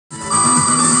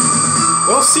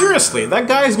No, seriously, that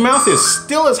guy's mouth is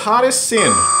still as hot as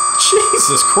sin.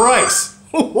 Jesus Christ.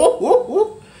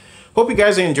 Hope you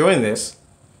guys are enjoying this.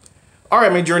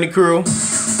 Alright, my Journey crew.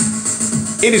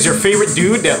 It is your favorite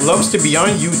dude that loves to be on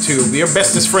YouTube. Your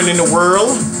bestest friend in the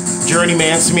world,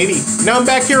 Journeyman Smitty. Now I'm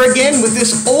back here again with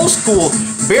this old school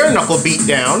bare knuckle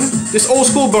beatdown. This old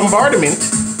school bombardment.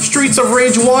 Streets of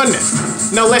Rage 1.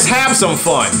 Now let's have some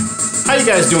fun. How you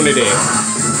guys doing today?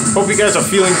 Hope you guys are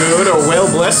feeling good or well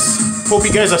blessed. Hope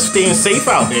you guys are staying safe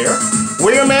out there.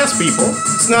 Wear your mask, people.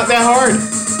 It's not that hard.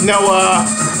 Now,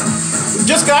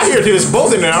 just got here to this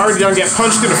building and I already done get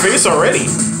punched in the face already.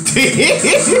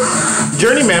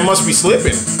 Journeyman must be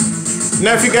slipping.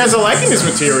 Now, if you guys are liking this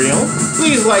material,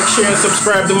 please like, share, and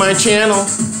subscribe to my channel.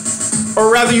 Or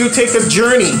rather, you take a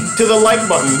journey to the like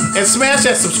button and smash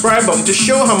that subscribe button to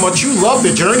show how much you love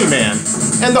the Journeyman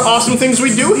and the awesome things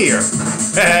we do here.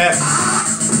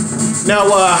 Now,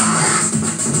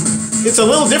 it's a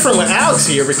little different with Alex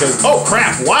here because, oh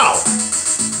crap, wow.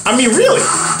 I mean, really,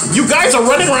 you guys are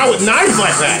running around with knives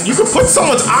like that. You could put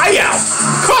someone's eye out.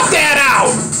 Cut that out.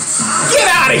 Get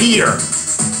out of here.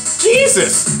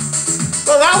 Jesus.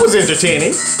 Well, that was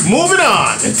entertaining. Moving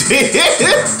on.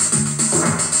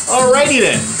 Alrighty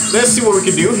then. Let's see what we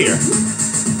can do here.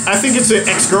 I think it's an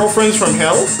ex-girlfriends from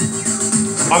hell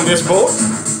on this boat.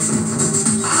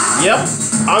 Yep.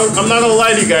 I'm not gonna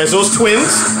lie to you guys. Those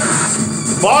twins,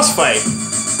 boss fight,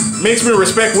 makes me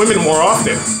respect women more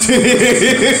often.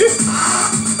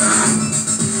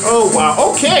 Oh, wow.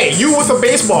 Okay, you with a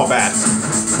baseball bat.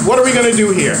 What are we gonna do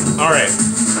here? Alright.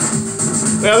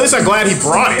 Well, at least I'm glad he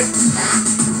brought it.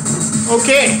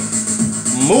 Okay.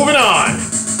 Moving on.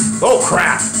 Oh,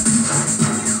 crap.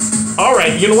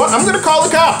 Alright, you know what? I'm gonna call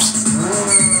the cops.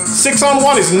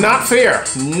 6-on-1 is not fair.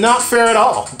 Not fair at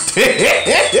all.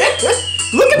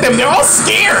 Look at them, they're all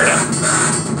scared.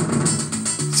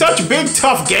 Such big,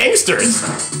 tough gangsters.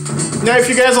 Now, if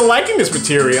you guys are liking this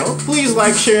material, please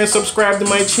like, share, and subscribe to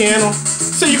my channel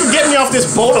so you can get me off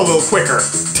this boat a little quicker.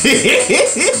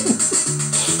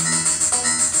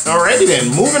 Alrighty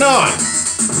then, moving on.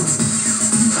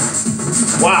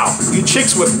 Wow, you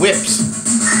chicks with whips.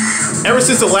 Ever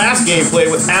since the last gameplay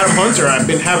with Adam Hunter, I've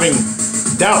been having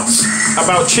doubts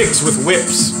about chicks with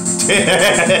whips.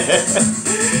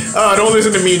 Oh, don't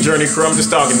listen to me, Journey Crew. I'm just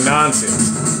talking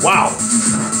nonsense. Wow.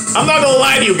 I'm not gonna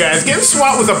lie to you guys. Getting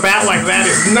swat with a bat like that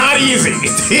is not easy.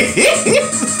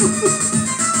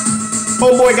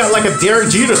 Homeboy got like a Derek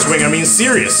Jeter swing. I mean,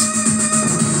 serious.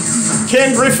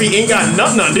 Ken Griffey ain't got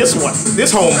nothing on this one.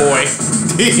 This homeboy.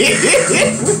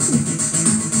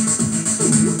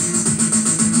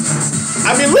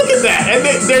 I mean, look at that. And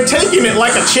they're taking it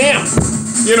like a champ.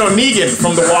 You know, Negan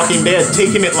from The Walking Dead,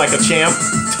 taking it like a champ.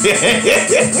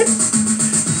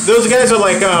 Those guys are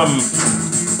like,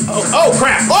 oh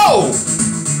crap, oh!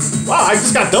 Wow, I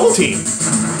just got double teamed.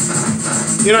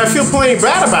 You know, I feel plenty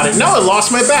bad about it. Now I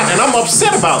lost my bat, and I'm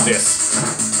upset about this.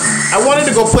 I wanted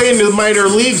to go play in the minor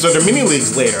leagues or the mini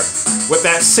leagues later with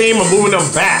that same aluminum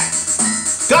bat.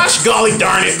 Gosh golly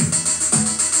darn it.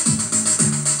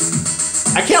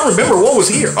 I can't remember what was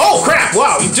here. Oh crap,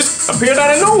 wow, he just appeared out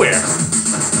of nowhere.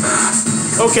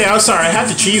 Okay, I'm sorry, I had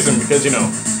to cheese him because, you know.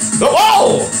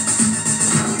 Oh!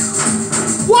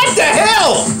 What the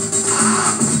hell?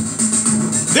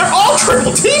 They're all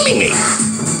triple teaming me.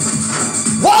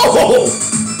 Whoa!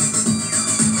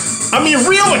 I mean,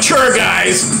 real mature,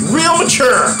 guys. Real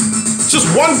mature. Just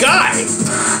one guy.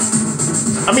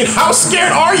 I mean, how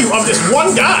scared are you of this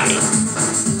one guy?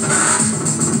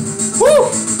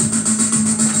 Woo!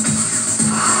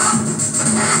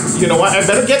 You know what? I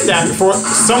better get that before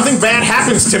something bad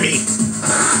happens to me.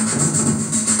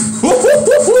 Woo, woo,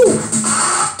 woo, woo.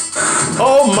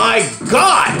 Oh my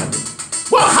god!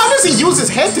 Well, how does he use his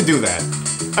head to do that?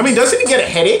 I mean, doesn't he get a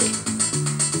headache?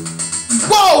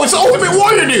 Whoa, it's the Ultimate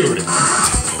Warrior dude!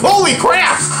 Holy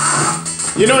crap!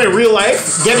 You know, in real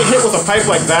life, getting hit with a pipe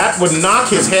like that would knock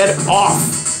his head off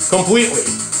completely.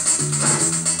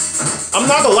 I'm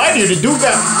not gonna lie to you, the dude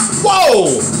got...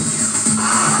 Whoa!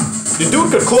 The dude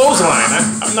could clothesline.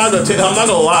 I'm not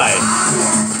gonna lie.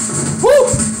 Woo!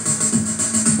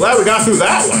 Glad we got through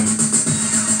that one.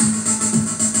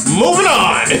 Moving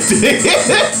on.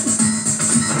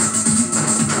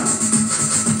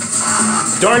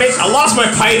 Darn it! I lost my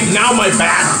pipe. Now my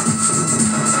bat.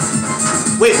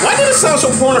 Wait, why did it sound so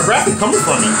pornographic coming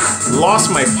from it? Lost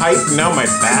my pipe. Now my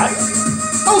bat.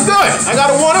 Oh, good. I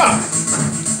got a 1-up.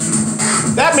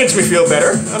 That makes me feel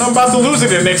better, and I'm about to lose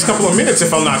it in the next couple of minutes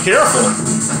if I'm not careful.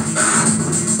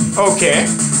 Okay.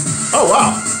 Oh,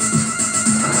 wow.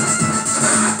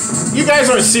 You guys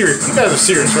aren't serious. You guys are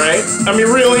serious, right? I mean,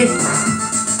 really?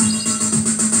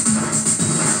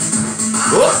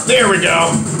 There we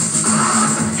go.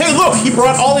 Hey, look, he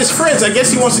brought all his friends. I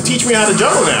guess he wants to teach me how to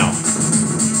juggle now.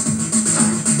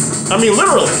 I mean,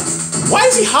 literally. Why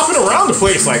is he hopping around the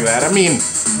place like that? I mean,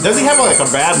 does he have like a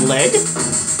bad leg?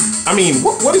 I mean,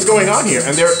 what is going on here?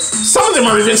 And some of them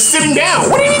are even sitting down.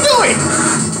 What are you doing?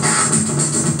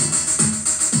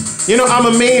 You know, I'm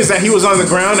amazed that he was on the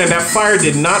ground and that fire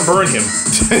did not burn him.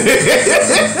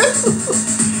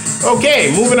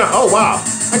 Okay, moving on. Oh, wow.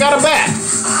 I got a bat.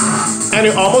 And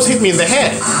it almost hit me in the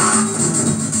head.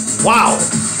 Wow.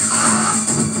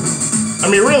 I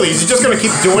mean, really, is he just going to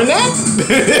keep doing that?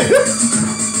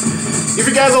 If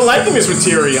you guys are liking this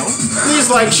material, please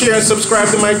like, share, and subscribe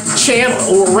to my channel.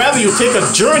 Or rather, you take a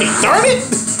journey. Darn it!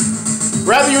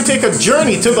 Rather, you take a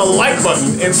journey to the like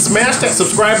button and smash that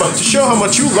subscribe button to show how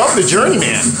much you love the journey,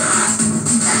 man.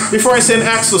 Before I send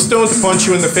Axel Stone to punch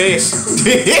you in the face.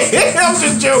 I'm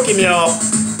just joking, y'all.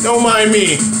 Don't mind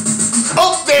me.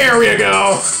 Oh, there we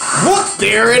go. Whoop,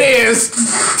 there it is.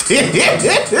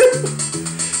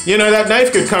 You know, that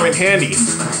knife could come in handy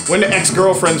when the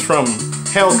ex-girlfriends from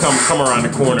hell come around the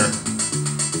corner.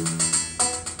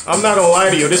 I'm not gonna lie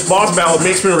to you, this boss battle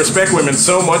makes me respect women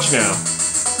so much now.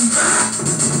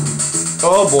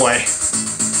 Oh boy.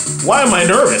 Why am I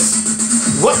nervous?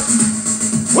 What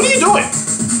are you doing?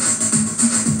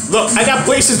 Look, I got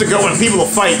places to go and people to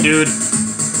fight, dude.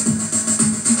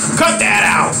 Cut that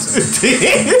out!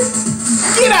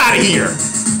 Get out of here!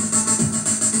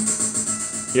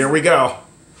 Here we go.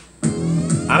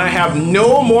 And I have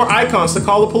no more icons to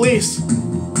call the police.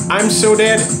 I'm so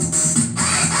dead.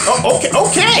 Oh,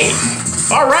 okay.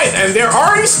 All right, and they're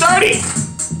already starting.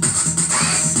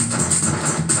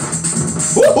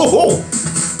 Woo-hoo-hoo.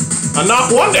 I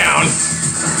knocked one down.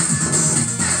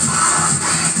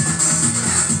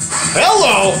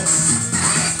 Hello.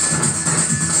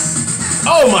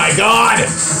 Oh my God.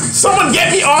 Someone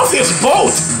get me off this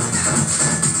boat.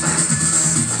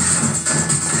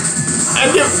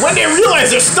 And when they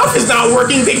realize their stuff is not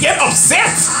working, they get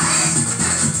upset.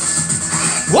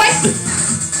 What?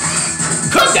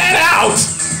 Cut that out!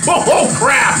 Oh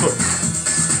crap!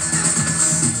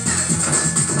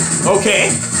 Okay.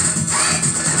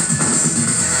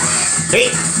 Hey.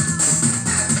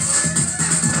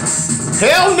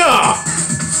 Hell no!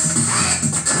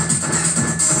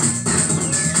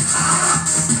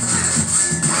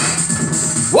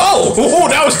 Whoa! Ooh,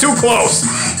 that was too close.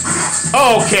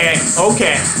 Okay.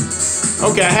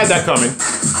 Okay, I had that coming.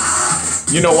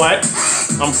 You know what?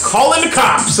 I'm calling the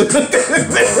cops.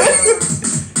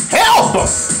 Help!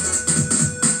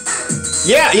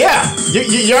 Yeah.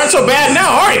 You aren't so bad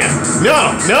now, are you?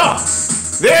 No.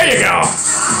 There you go.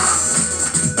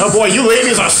 Oh boy, you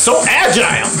ladies are so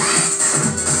agile.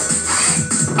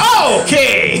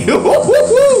 Okay.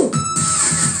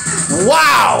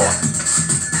 Wow.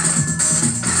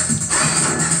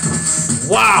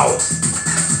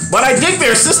 But I dig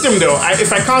their system though.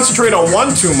 If I concentrate on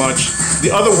one too much,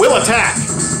 the other will attack.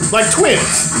 Like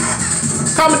twins.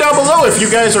 Comment down below if you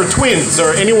guys are twins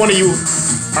or any one of you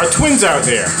are twins out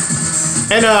there.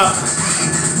 And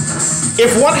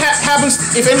if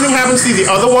anything happens to the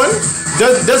other one,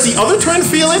 does the other twin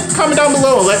feel it? Comment down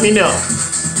below and let me know.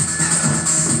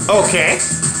 Okay.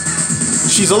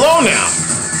 She's alone now.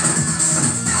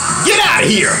 Get out of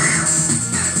here.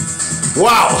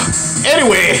 Wow.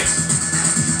 Anyway,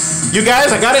 you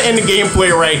guys, I gotta end the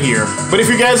gameplay right here. But if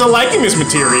you guys are liking this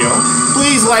material,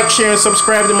 please like, share, and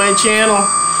subscribe to my channel.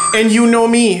 And you know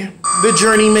me, the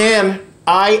Journeyman.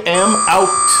 I am out.